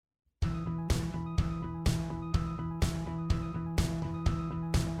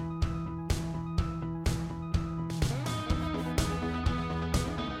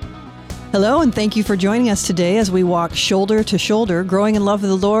Hello, and thank you for joining us today as we walk shoulder to shoulder, growing in love with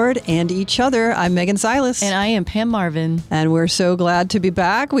the Lord and each other. I'm Megan Silas. And I am Pam Marvin. And we're so glad to be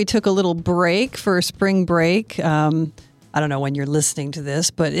back. We took a little break for spring break. I don't know when you're listening to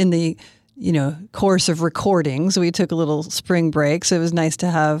this, but in the course of recordings, we took a little spring break. So it was nice to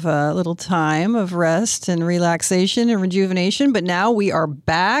have a little time of rest and relaxation and rejuvenation. But now we are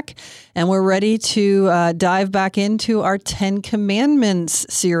back and we're ready to dive back into our 10 Commandments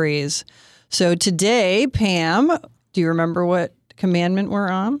series. So today, Pam, do you remember what commandment we're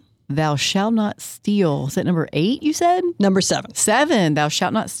on? Thou shalt not steal. Is that number 8, you said? Number 7. 7, thou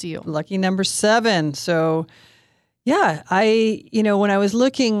shalt not steal. Lucky number 7. So, yeah, when I was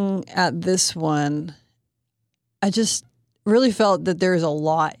looking at this one, I just really felt that there's a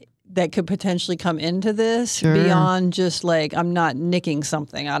lot that could potentially come into this beyond just like, I'm not nicking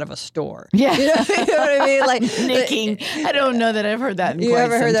something out of a store. Yeah. You know what I mean? Like nicking. I don't know that I've heard that in You quite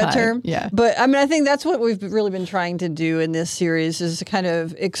ever heard some that time. term? Yeah. But I mean, I think that's what we've really been trying to do in this series is to kind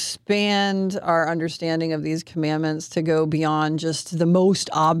of expand our understanding of these commandments to go beyond just the most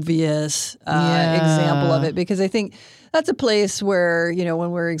obvious example of it. Because I think that's a place where,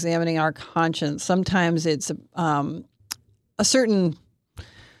 when we're examining our conscience, sometimes it's a certain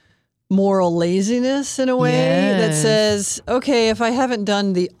moral laziness in a way that says, okay, if I haven't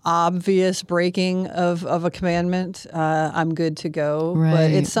done the obvious breaking of a commandment, I'm good to go. Right.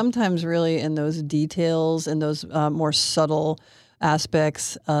 But it's sometimes really in those details and those more subtle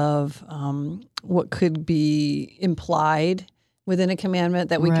aspects of what could be implied within a commandment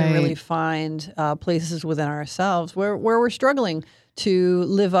that we can really find places within ourselves where we're struggling to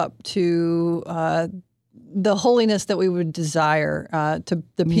live up to the holiness that we would desire to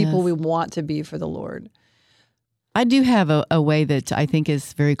the people we want to be for the Lord. I do have a way that I think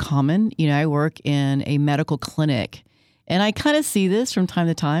is very common. I work in a medical clinic, and I kind of see this from time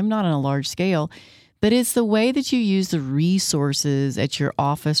to time, not on a large scale, but it's the way that you use the resources at your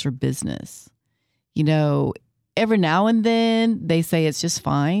office or business. Every now and then they say it's just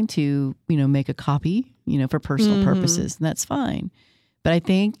fine to, make a copy, for personal purposes, and that's fine. But I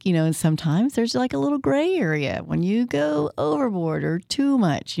think, and sometimes there's like a little gray area when you go overboard or too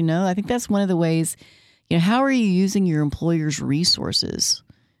much, I think that's one of the ways, how are you using your employer's resources?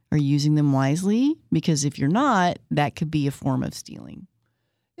 Are you using them wisely? Because if you're not, that could be a form of stealing.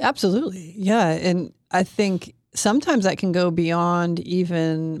 Absolutely. Yeah. And I think sometimes that can go beyond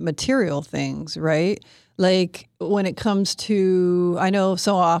even material things, right? Like when it comes to, I know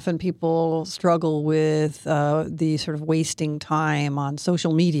so often people struggle with the sort of wasting time on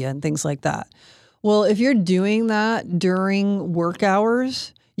social media and things like that. Well, if you're doing that during work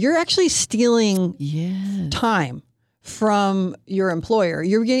hours, you're actually stealing time from your employer.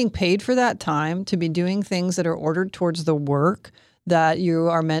 You're getting paid for that time to be doing things that are ordered towards the work that you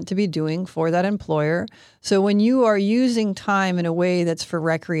are meant to be doing for that employer. So when you are using time in a way that's for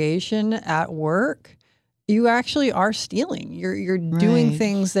recreation at work, you actually are stealing. You're doing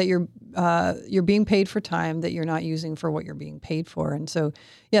things that you're being paid for time that you're not using for what you're being paid for. And so,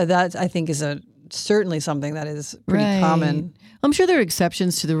 that I think is certainly something that is pretty common. I'm sure there are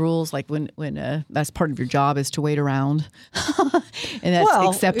exceptions to the rules, like when that's part of your job is to wait around, and that's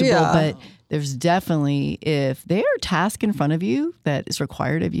acceptable. Yeah. But there's definitely, if there are tasks in front of you that is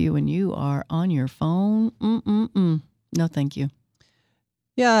required of you and you are on your phone, no, thank you.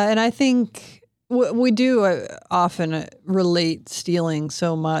 Yeah, and I think we do often relate stealing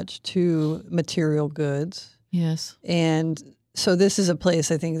so much to material goods. Yes. And so this is a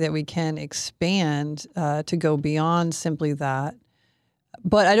place I think that we can expand to go beyond simply that.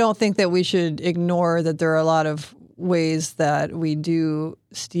 But I don't think that we should ignore that there are a lot of ways that we do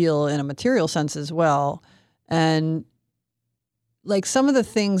steal in a material sense as well. And like some of the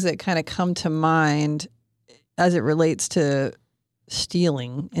things that kind of come to mind as it relates to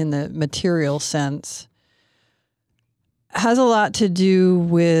stealing in the material sense has a lot to do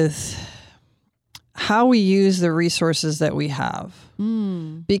with how we use the resources that we have.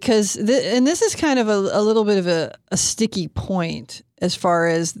 Because, and this is kind of a little bit of a sticky point as far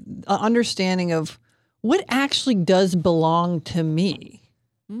as understanding of what actually does belong to me.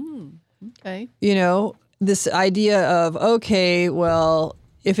 Okay. This idea of, okay, well,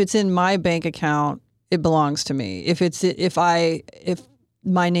 if it's in my bank account, it belongs to me. If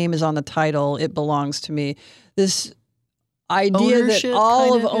my name is on the title, it belongs to me. This idea Ownership, that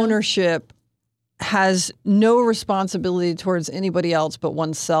all of ownership has no responsibility towards anybody else but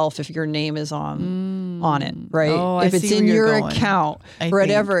oneself if your name is on it, right? Oh, if I it's see in where your you're going. account, I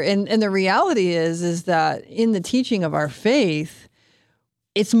whatever. And the reality is that in the teaching of our faith,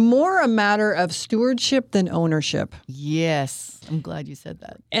 it's more a matter of stewardship than ownership. Yes. I'm glad you said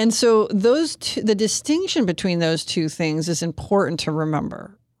that. And so the distinction between those two things is important to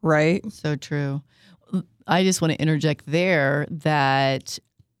remember, right? So true. I just want to interject there that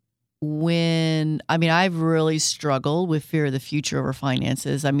I've really struggled with fear of the future over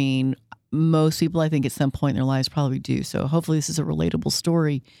finances. I mean, most people, I think, at some point in their lives probably do. So hopefully this is a relatable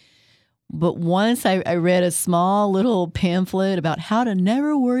story. But once I read a small little pamphlet about how to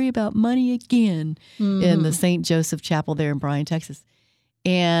never worry about money again in the St. Joseph Chapel there in Bryan, Texas.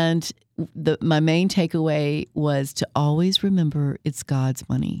 And my main takeaway was to always remember it's God's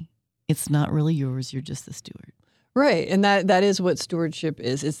money. It's not really yours. You're just the steward. Right. And that is what stewardship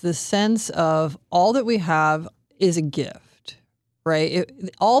is. It's the sense of all that we have is a gift, right?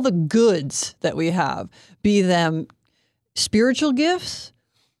 All the goods that we have, be them spiritual gifts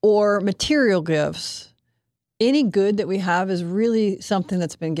or material gifts, any good that we have is really something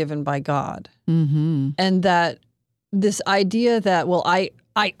that's been given by God. Mm-hmm. And that this idea that, well, I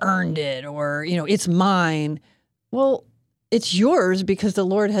earned it, or, it's mine. Well, it's yours because the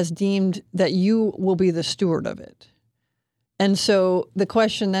Lord has deemed that you will be the steward of it. And so the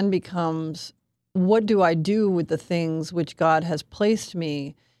question then becomes, what do I do with the things which God has placed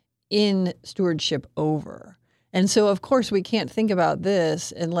me in stewardship over? And so, of course, we can't think about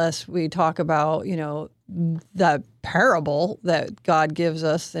this unless we talk about, that parable that God gives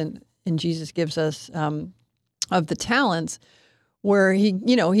us and Jesus gives us of the talents, where he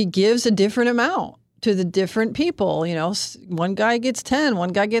gives a different amount to the different people. One guy gets 10, one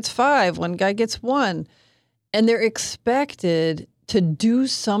guy gets 5, one guy gets 1. And they're expected to do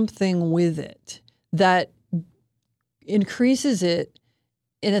something with it that increases it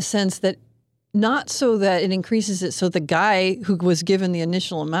in a sense that not so that it increases it so the guy who was given the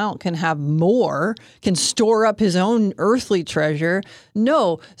initial amount can have more, can store up his own earthly treasure.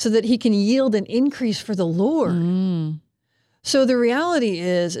 No, so that he can yield an increase for the Lord. Mm. So the reality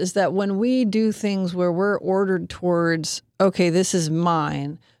is that when we do things where we're ordered towards, okay, this is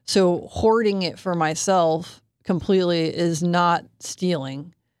mine, so hoarding it for myself completely is not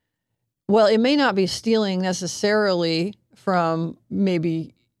stealing. Well, it may not be stealing necessarily from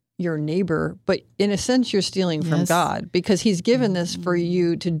maybe your neighbor, but in a sense, you're stealing from God because he's given this for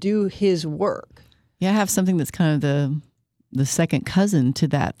you to do his work. Yeah, I have something that's kind of the second cousin to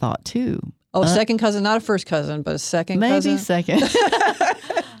that thought too. Oh, second cousin, not a first cousin, but a second cousin? Maybe second. I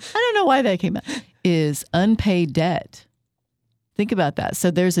don't know why that came out. Is unpaid debt. Think about that.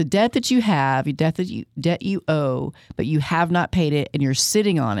 So there's a debt that you have, a debt you owe, but you have not paid it and you're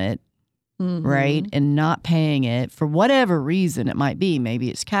sitting on it. Mm-hmm. Right? And not paying it for whatever reason it might be.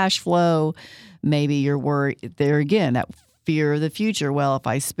 Maybe it's cash flow. Maybe you're worried there again, that fear of the future. Well, if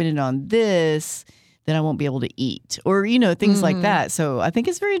I spend it on this, then I won't be able to eat or, things like that. So I think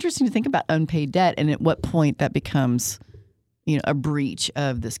it's very interesting to think about unpaid debt and at what point that becomes, a breach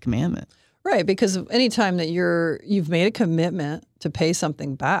of this commandment. Right. Because anytime that you've made a commitment to pay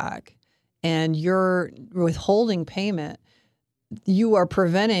something back and you're withholding payment, you are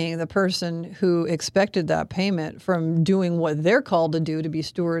preventing the person who expected that payment from doing what they're called to do, to be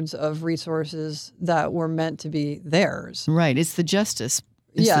stewards of resources that were meant to be theirs. Right. It's the justice.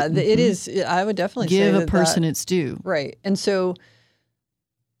 It is. I would definitely give say a person its due. Right. And so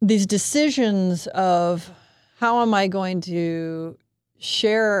these decisions of how am I going to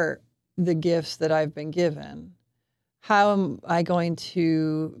share the gifts that I've been given? How am I going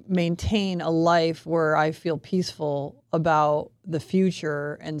to maintain a life where I feel peaceful about the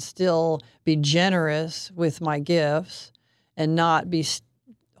future and still be generous with my gifts and not be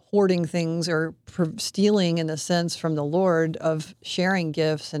hoarding things or stealing in a sense from the Lord of sharing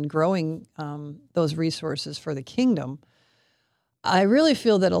gifts and growing those resources for the kingdom? I really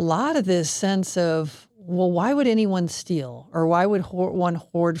feel that a lot of this sense of, well, why would anyone steal or why would one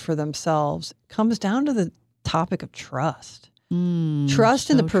hoard for themselves comes down to the topic of trust. Trust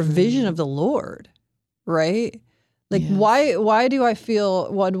in the provision of the Lord, right? Like, yes. Why do I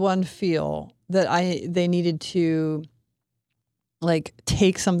feel, would one feel that they needed to like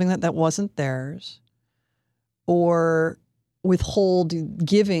take something that wasn't theirs or withhold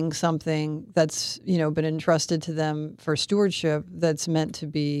giving something that's, been entrusted to them for stewardship that's meant to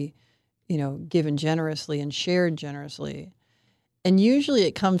be, given generously and shared generously? And usually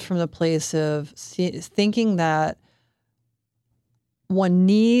it comes from the place of thinking that one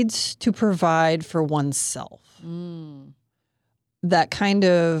needs to provide for oneself. That kind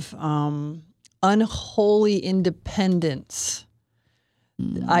of unholy independence.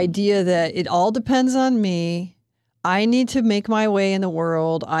 The idea that it all depends on me. I need to make my way in the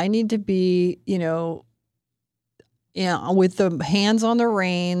world. I need to be, with the hands on the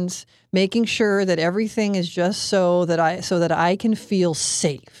reins, making sure that everything is just so that I can feel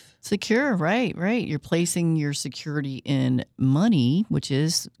safe. Secure, right. You're placing your security in money, which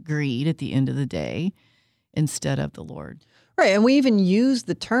is greed at the end of the day, instead of the Lord. Right. And we even use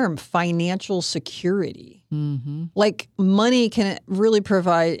the term financial security. Mm-hmm. Like money can really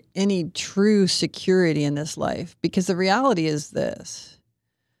provide any true security in this life, because the reality is this.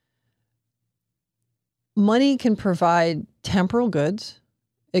 Money can provide temporal goods.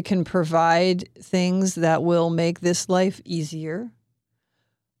 It can provide things that will make this life easier.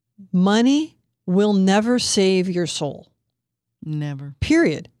 Money will never save your soul. Never.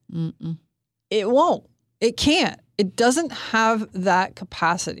 Period. Mm-mm. It won't. It can't. It doesn't have that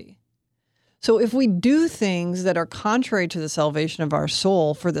capacity. So if we do things that are contrary to the salvation of our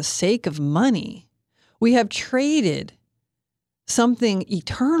soul for the sake of money, we have traded something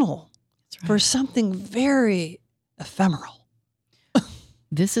eternal for something very ephemeral.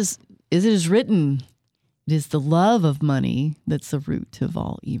 It is written, it is the love of money that's the root of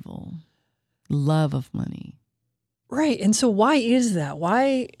all evil. Love of money. Right. And so why is that?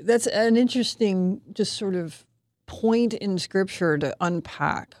 Why? That's an interesting just sort of point in Scripture to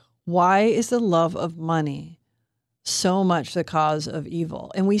unpack. Why is the love of money so much the cause of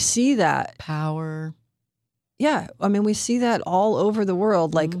evil? And we see that. Power. Yeah. I mean, we see that all over the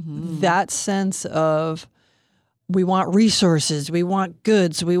world, like that sense of we want resources, we want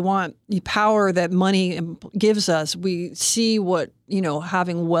goods, we want the power that money gives us. We see what,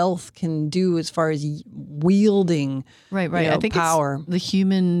 having wealth can do as far as wielding right. I think power. It's the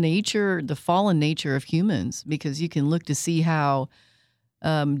human nature, the fallen nature of humans, because you can look to see how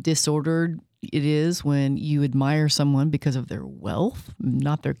disordered it is when you admire someone because of their wealth,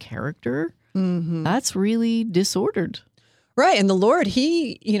 not their character. Mm-hmm. That's really disordered. Right. And the Lord,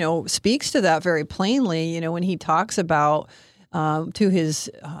 he, speaks to that very plainly, when he talks about to his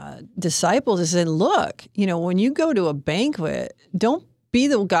disciples, he said, look, when you go to a banquet, don't be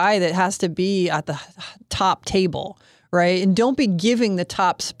the guy that has to be at the top table, right? And don't be giving the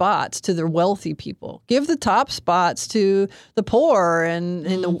top spots to the wealthy people. Give the top spots to the poor and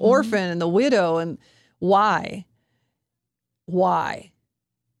the orphan and the widow. And why? Why?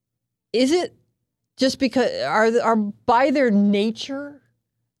 Is it just because are by their nature,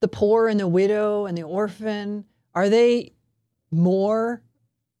 the poor and the widow and the orphan, are they more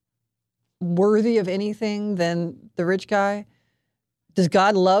worthy of anything than the rich guy? Does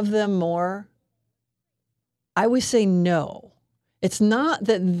God love them more? I would say no. It's not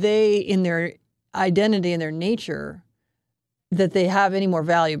that they, in their identity and their nature, that they have any more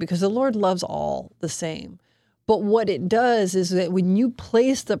value, because the Lord loves all the same. But what it does is that when you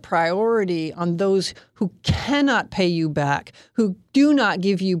place the priority on those who cannot pay you back, who do not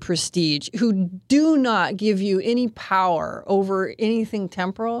give you prestige, who do not give you any power over anything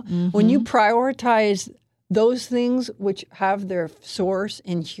temporal, when you prioritize those things which have their source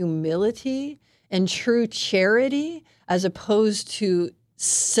in humility and true charity, as opposed to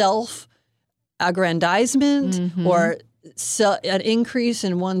self-aggrandizement or an increase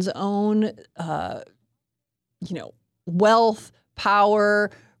in one's own wealth,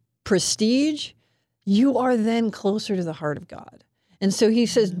 power, prestige, you are then closer to the heart of God. And so he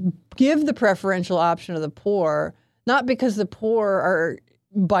says, give the preferential option to the poor, not because the poor are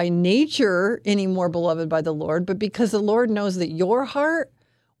by nature any more beloved by the Lord, but because the Lord knows that your heart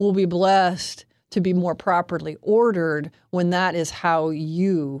will be blessed to be more properly ordered when that is how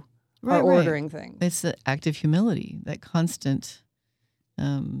you are ordering things. It's the act of humility, that constant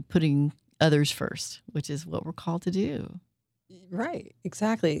putting others first, which is what we're called to do. Right,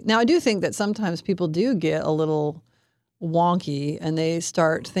 exactly. Now, I do think that sometimes people do get a little wonky and they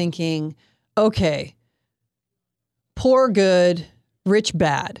start thinking, okay, poor good, rich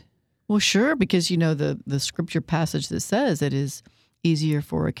bad. Well, sure, because the scripture passage that says it is easier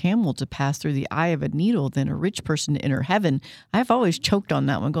for a camel to pass through the eye of a needle than a rich person to enter heaven. I've always choked on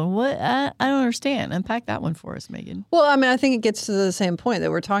that one, going, what? I don't understand. Unpack that one for us, Megan. Well, I mean, I think it gets to the same point that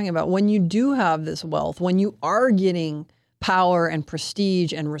we're talking about. When you do have this wealth, when you are getting power and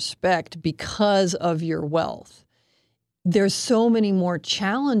prestige and respect because of your wealth, there's so many more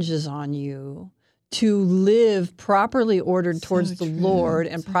challenges on you to live properly ordered towards the Lord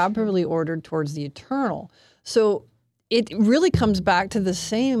and properly ordered towards the eternal. So it really comes back to the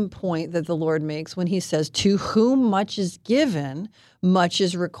same point that the Lord makes when he says, to whom much is given, much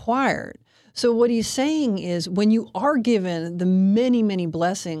is required. So what he's saying is, when you are given the many, many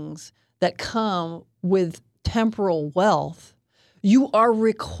blessings that come with temporal wealth, you are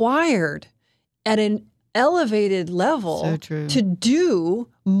required at an elevated level to do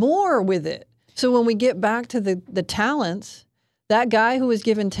more with it. So when we get back to the talents, that guy who was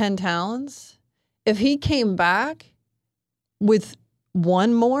given 10 talents, if he came back with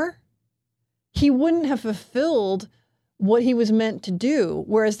one more, he wouldn't have fulfilled what he was meant to do.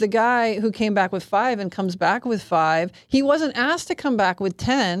 Whereas the guy who came back with 5 and comes back with 5, he wasn't asked to come back with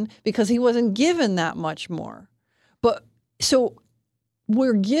 10 because he wasn't given that much more. But so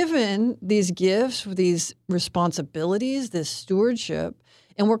we're given these gifts, these responsibilities, this stewardship,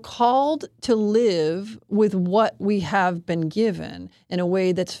 and we're called to live with what we have been given in a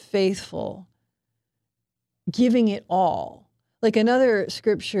way that's faithful, giving it all. Like another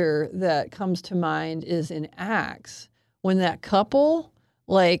scripture that comes to mind is in Acts, when that couple,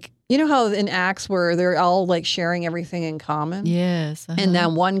 like, you know how in Acts where they're all like sharing everything in common? Yes. And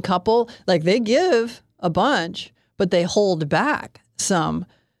that one couple, like they give a bunch, but they hold back some.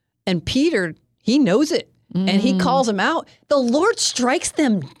 And Peter, he knows it. And he calls them out. The Lord strikes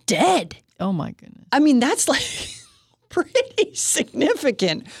them dead. Oh, my goodness. I mean, that's like pretty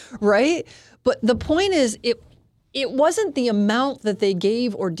significant, right? But the point is, it wasn't the amount that they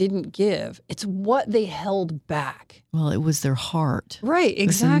gave or didn't give. It's what they held back. Well, it was their heart. Right,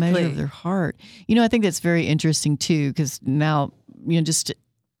 exactly. It was the measure of their heart. You know, I think that's very interesting, too, because now, you know, just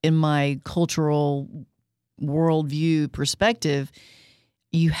in my cultural worldview perspective,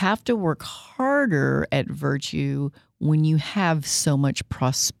 you have to work harder at virtue when you have so much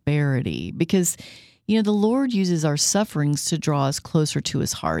prosperity because, you know, the Lord uses our sufferings to draw us closer to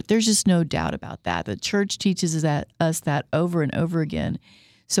his heart. There's just no doubt about that. The church teaches us that over and over again.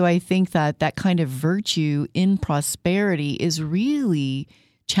 So I think that kind of virtue in prosperity is really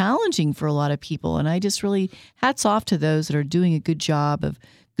challenging for a lot of people. And I just really hats off to those that are doing a good job of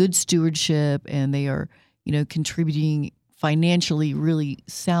good stewardship and they are, you know, contributing financially really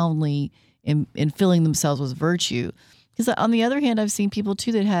soundly in filling themselves with virtue. Because on the other hand, I've seen people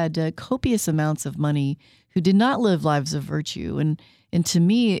too that had copious amounts of money who did not live lives of virtue. And to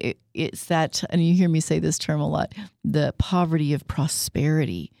me, it's that, and you hear me say this term a lot, the poverty of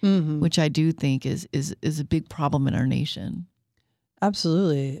prosperity, which I do think is a big problem in our nation.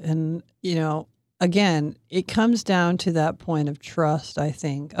 Absolutely. And, you know, again, it comes down to that point of trust, I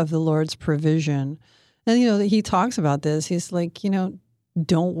think, of the Lord's provision. And, you know, he talks about this. He's like, you know,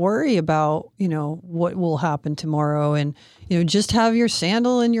 don't worry about, you know, what will happen tomorrow. And, you know, just have your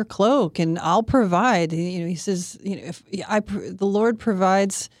sandal and your cloak and I'll provide. You know, he says, you know, the Lord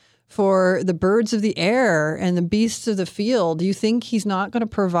provides for the birds of the air and the beasts of the field. Do you think he's not going to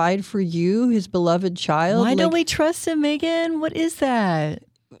provide for you, his beloved child? Why don't we trust him, Megan? What is that?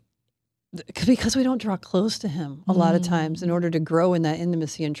 Because we don't draw close to him a lot of times in order to grow in that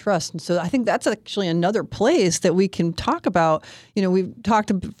intimacy and trust. And so I think that's actually another place that we can talk about. You know, we've talked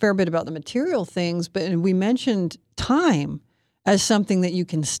a fair bit about the material things, but we mentioned time as something that you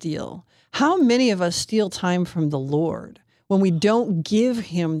can steal. How many of us steal time from the Lord when we don't give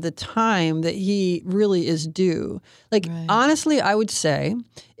him the time that he really is due? Like, honestly, I would say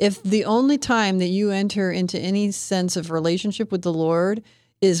if the only time that you enter into any sense of relationship with the Lord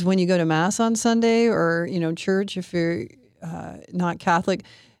is when you go to Mass on Sunday or, you know, church if you're not Catholic,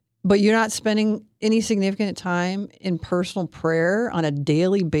 but you're not spending any significant time in personal prayer on a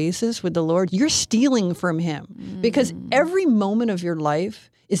daily basis with the Lord, you're stealing from him because every moment of your life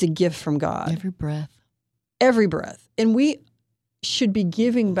is a gift from God. Every breath. Every breath. And we should be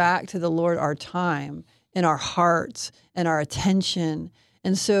giving back to the Lord our time and our hearts and our attention.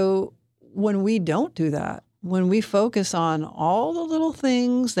 And so when we don't do that, when we focus on all the little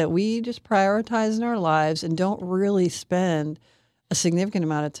things that we just prioritize in our lives and don't really spend a significant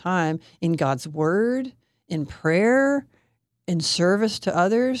amount of time in God's word, in prayer, in service to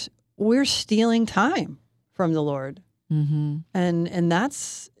others, we're stealing time from the Lord. And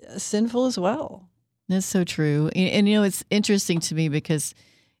that's sinful as well. That's so true. And you know, it's interesting to me because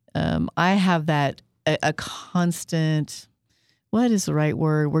I have that, a constant, what is the right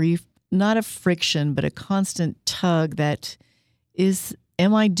word, where you not a friction, but a constant tug that is,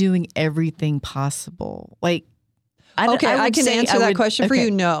 am I doing everything possible? Like, I can answer that question for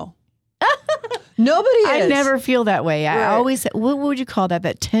you. No. Nobody is. I never feel that way. Right. I always, what would you call that?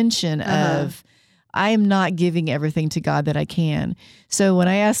 That tension of, I am not giving everything to God that I can. So when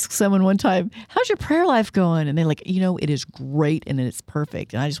I asked someone one time, how's your prayer life going? And they're like, you know, it is great and it's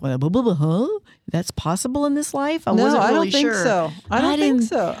perfect. And I just went, huh? That's possible in this life? I wasn't really sure. I don't think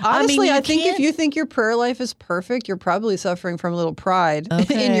so. Honestly, I think if you think your prayer life is perfect, you're probably suffering from a little pride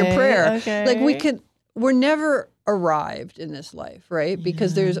in your prayer. Okay. Like we're never arrived in this life, right?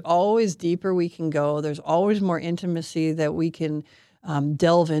 Because there's always deeper we can go. There's always more intimacy that we can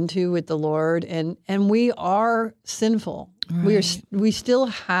delve into with the Lord, and we are sinful. Right. We still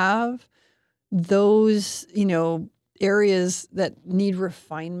have those, areas that need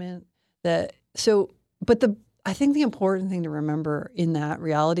refinement. I think the important thing to remember in that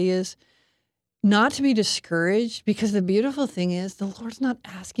reality is not to be discouraged, because the beautiful thing is the Lord's not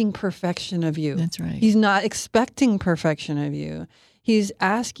asking perfection of you. That's right. He's not expecting perfection of you. He's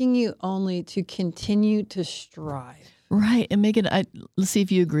asking you only to continue to strive. Right. And Megan, let's see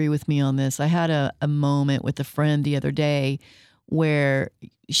if you agree with me on this. I had a moment with a friend the other day where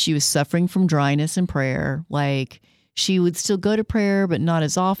she was suffering from dryness in prayer. Like, she would still go to prayer, but not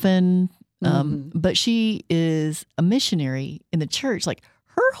as often. But she is a missionary in the church. Like,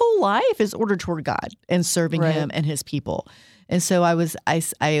 her whole life is ordered toward God and serving Him and His people. And so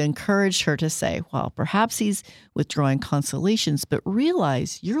I encouraged her to say, well, perhaps He's withdrawing consolations, but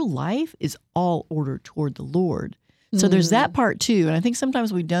realize your life is all ordered toward the Lord. So there's that part too. And I think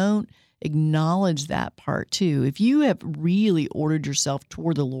sometimes we don't acknowledge that part too. If you have really ordered yourself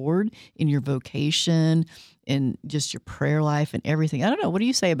toward the Lord in your vocation and just your prayer life and everything, I don't know. What do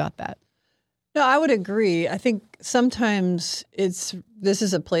you say about that? No, I would agree. I think sometimes this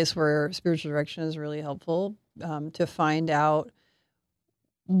is a place where spiritual direction is really helpful, to find out.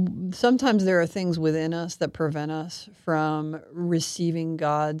 Sometimes there are things within us that prevent us from receiving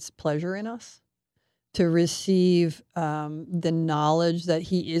God's pleasure in us, to receive the knowledge that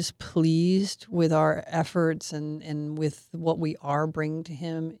He is pleased with our efforts and with what we are bringing to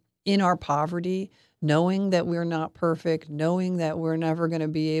Him in our poverty, knowing that we're not perfect, knowing that we're never going to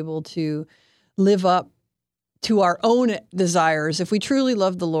be able to live up to our own desires. If we truly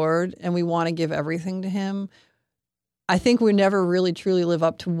love the Lord and we want to give everything to Him, I think we never really truly live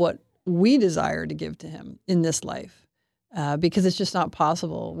up to what we desire to give to Him in this life, because it's just not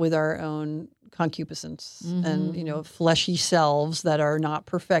possible with our own concupiscence and, fleshy selves that are not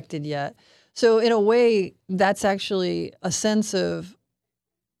perfected yet. So in a way, that's actually a sense of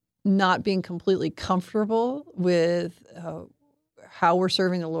not being completely comfortable with how we're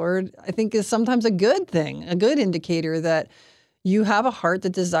serving the Lord, I think is sometimes a good thing, a good indicator that you have a heart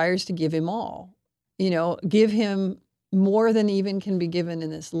that desires to give Him all, give Him more than even can be given in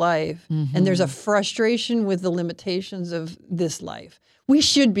this life. And there's a frustration with the limitations of this life. We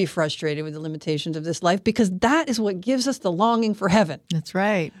should be frustrated with the limitations of this life, because that is what gives us the longing for heaven. That's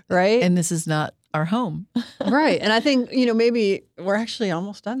right. Right? And this is not our home. Right. And I think, maybe we're actually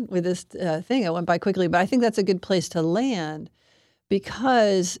almost done with this thing. It went by quickly, but I think that's a good place to land,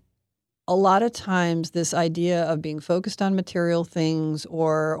 because a lot of times this idea of being focused on material things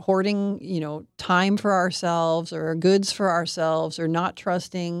or hoarding, time for ourselves or goods for ourselves, or not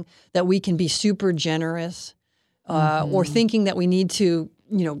trusting that we can be super generous, or thinking that we need to,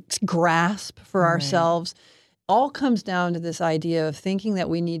 grasp for ourselves, all comes down to this idea of thinking that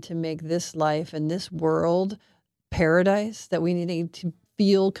we need to make this life and this world paradise, that we need to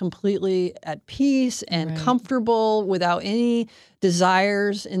feel completely at peace and comfortable without any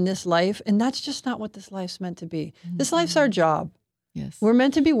desires in this life. And that's just not what this life's meant to be. This life's our job. Yes. We're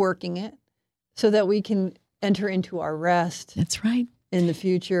meant to be working it so that we can enter into our rest. That's right. In the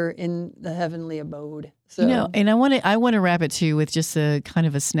future, in the heavenly abode. So, and I want to wrap it too with just a kind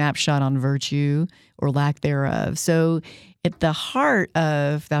of a snapshot on virtue or lack thereof. So at the heart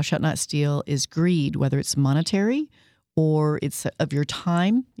of thou shalt not steal is greed, whether it's monetary or it's of your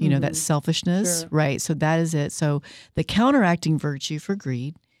time, that's selfishness, right? So that is it. So the counteracting virtue for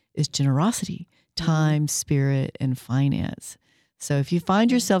greed is generosity, time, spirit, and finance. So if you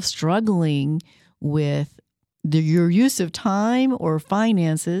find yourself struggling with your use of time or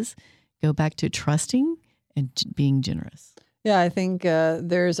finances, go back to trusting and being generous. Yeah, I think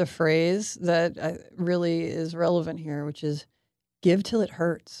there's a phrase that really is relevant here, which is give till it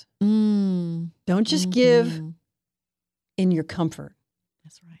hurts. Don't just give in your comfort.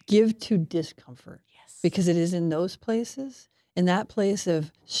 That's right. Give to discomfort. Yes. Because it is in those places, in that place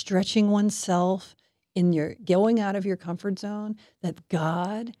of stretching oneself, in your going out of your comfort zone, that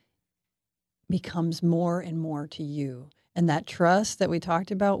God becomes more and more to you. And that trust that we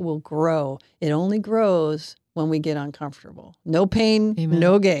talked about will grow. It only grows when we get uncomfortable. No pain,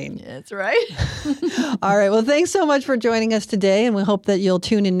 no gain. That's right. All right. Well, thanks so much for joining us today. And we hope that you'll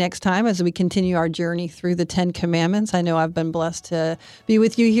tune in next time as we continue our journey through the 10 Commandments. I know I've been blessed to be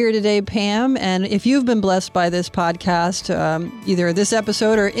with you here today, Pam. And if you've been blessed by this podcast, either this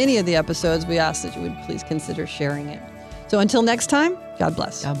episode or any of the episodes, we ask that you would please consider sharing it. So until next time, God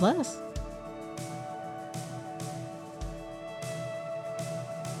bless. God bless.